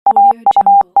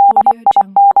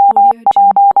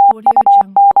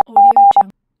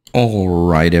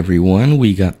Alright everyone,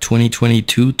 we got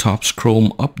 2022 Topps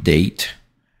Chrome Update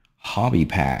Hobby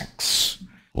Packs.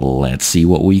 Let's see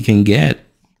what we can get.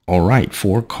 Alright,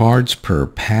 4 cards per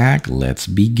pack. Let's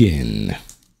begin.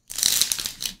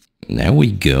 There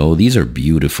we go. These are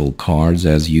beautiful cards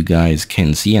as you guys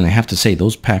can see. And I have to say,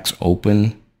 those packs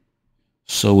open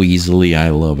so easily. I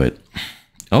love it.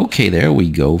 Okay, there we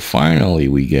go. Finally,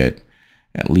 we get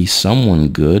at least someone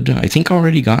good. I think I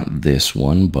already got this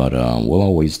one, but we'll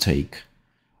always take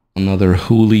another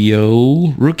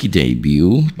Julio rookie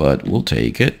debut, but we'll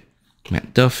take it.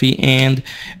 Matt Duffy, and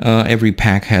every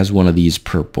pack has one of these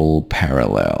purple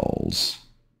parallels.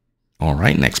 All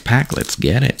right, next pack, let's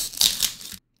get it.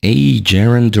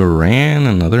 Jarren Duran,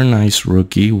 another nice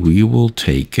rookie. We will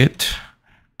take it.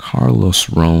 Carlos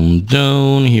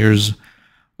Rondon. Here's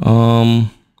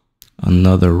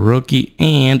another rookie,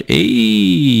 and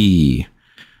the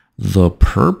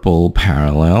purple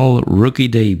parallel rookie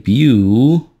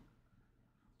debut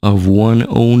of one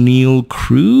O'Neal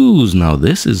Cruz. Now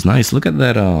this is nice. Look at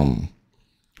that.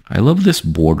 I love this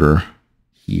border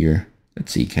here.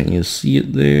 Let's see. Can you see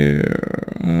it there?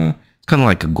 It's kind of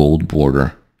like a gold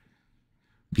border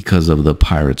because of the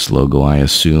Pirates logo, I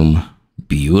assume.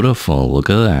 Beautiful. Look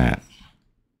at that.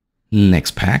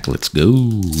 Next pack. Let's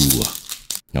go.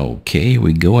 Okay,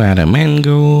 we go Adam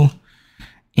Engel,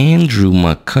 Andrew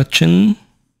McCutchen,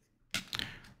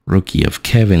 rookie of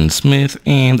Kevin Smith,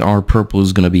 and our purple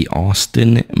is going to be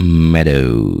Austin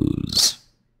Meadows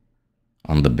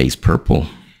on the base purple.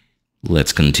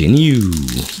 Let's continue.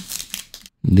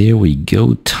 There we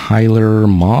go. Tyler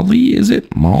Molly, is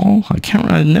it? Mall?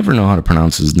 I never know how to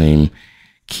pronounce his name.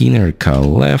 Keener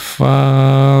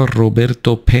Calefa,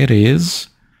 Roberto Perez.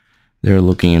 They're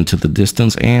looking into the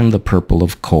distance, and the purple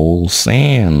of Cole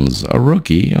Sands, a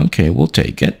rookie. Okay, we'll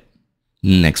take it.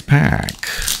 Next pack.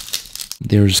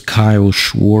 There's Kyle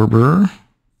Schwarber.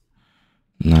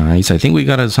 Nice. I think we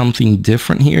got something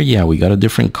different here. Yeah, we got a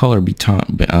different color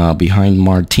behind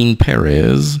Martin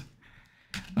Perez.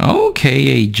 Okay,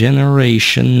 a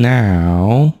generation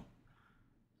now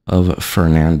of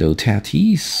Fernando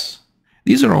Tatis.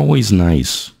 These are always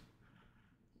nice.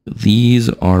 These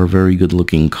are very good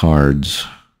looking cards.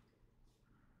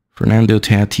 Fernando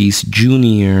Tatis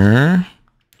Jr.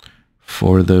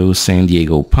 for those San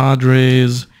Diego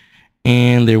Padres.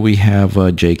 And there we have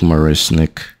Jake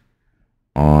Marisnick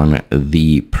on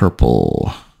the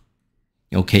purple.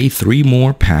 Okay, 3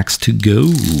 more packs to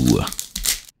go.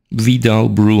 Vidal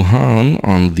Brujan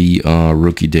on the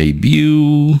rookie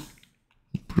debut.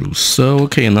 Brousseau.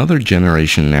 Okay, another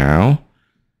generation now.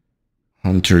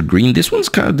 Hunter Green. This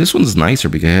one's nicer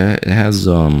because it has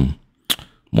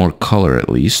more color,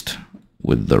 at least,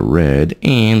 with the red.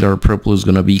 And our purple is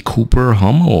gonna be Cooper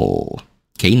Hummel.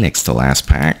 Okay, next to last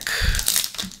pack.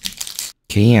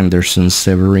 Okay, Anderson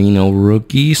Severino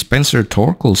rookie. Spencer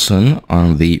Torkelson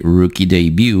on the rookie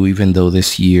debut, even though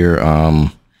this year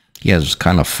he has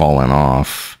kind of fallen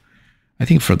off. I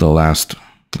think for the last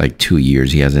like 2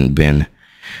 years he hasn't been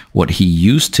what he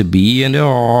used to be. And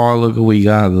oh, look what we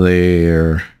got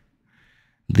there.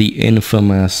 The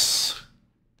infamous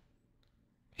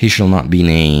He Shall Not Be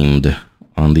Named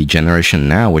on the generation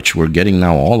now, which we're getting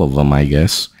now all of them, I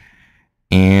guess.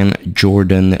 And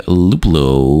Jordan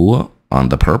Luplow on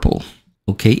the purple.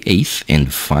 Okay, 8th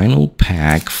and final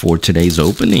pack for today's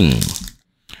opening.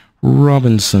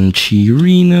 Robinson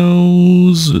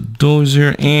Chirinos,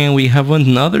 Dozier, and we have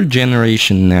another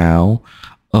generation now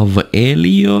of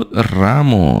Elliot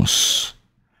Ramos.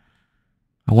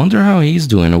 I wonder how he's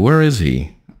doing. Where is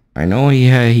he? I know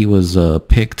he was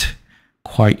picked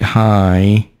quite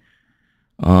high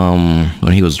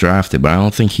when he was drafted, but I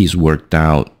don't think he's worked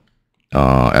out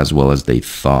as well as they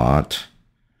thought.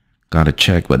 Gotta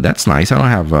check, but that's nice. I don't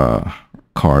have a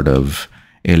card of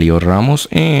Elliot Ramos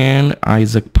and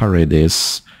Isaac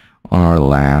Paredes on our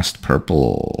last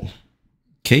purple.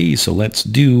 Okay, so let's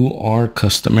do our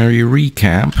customary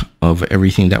recap of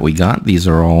everything that we got. These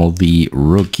are all the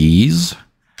rookies,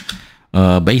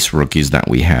 base rookies that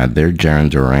we had there.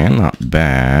 Jarren Duran, not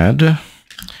bad.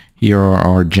 Here are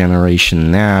our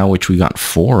generation now, which we got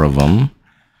 4 of them.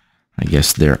 I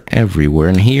guess they're everywhere.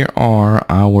 And here are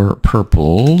our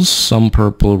purples. Some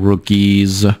purple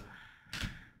rookies.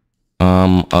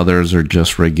 Others are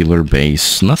just regular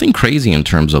base. Nothing crazy in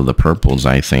terms of the purples,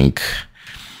 I think.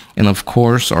 And of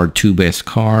course, our 2 best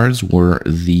cards were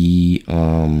the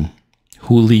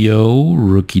Julio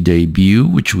rookie debut,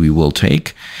 which we will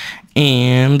take.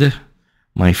 And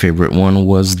my favorite one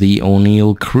was the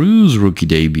O'Neal Cruz rookie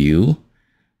debut.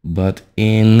 but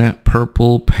in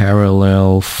purple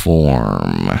parallel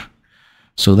form.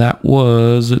 So that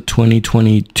was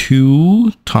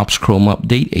 2022 Topps Chrome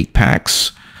Update 8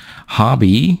 packs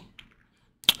hobby.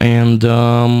 And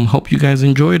hope you guys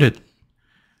enjoyed it.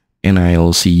 And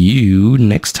I'll see you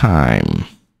next time.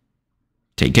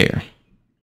 Take care.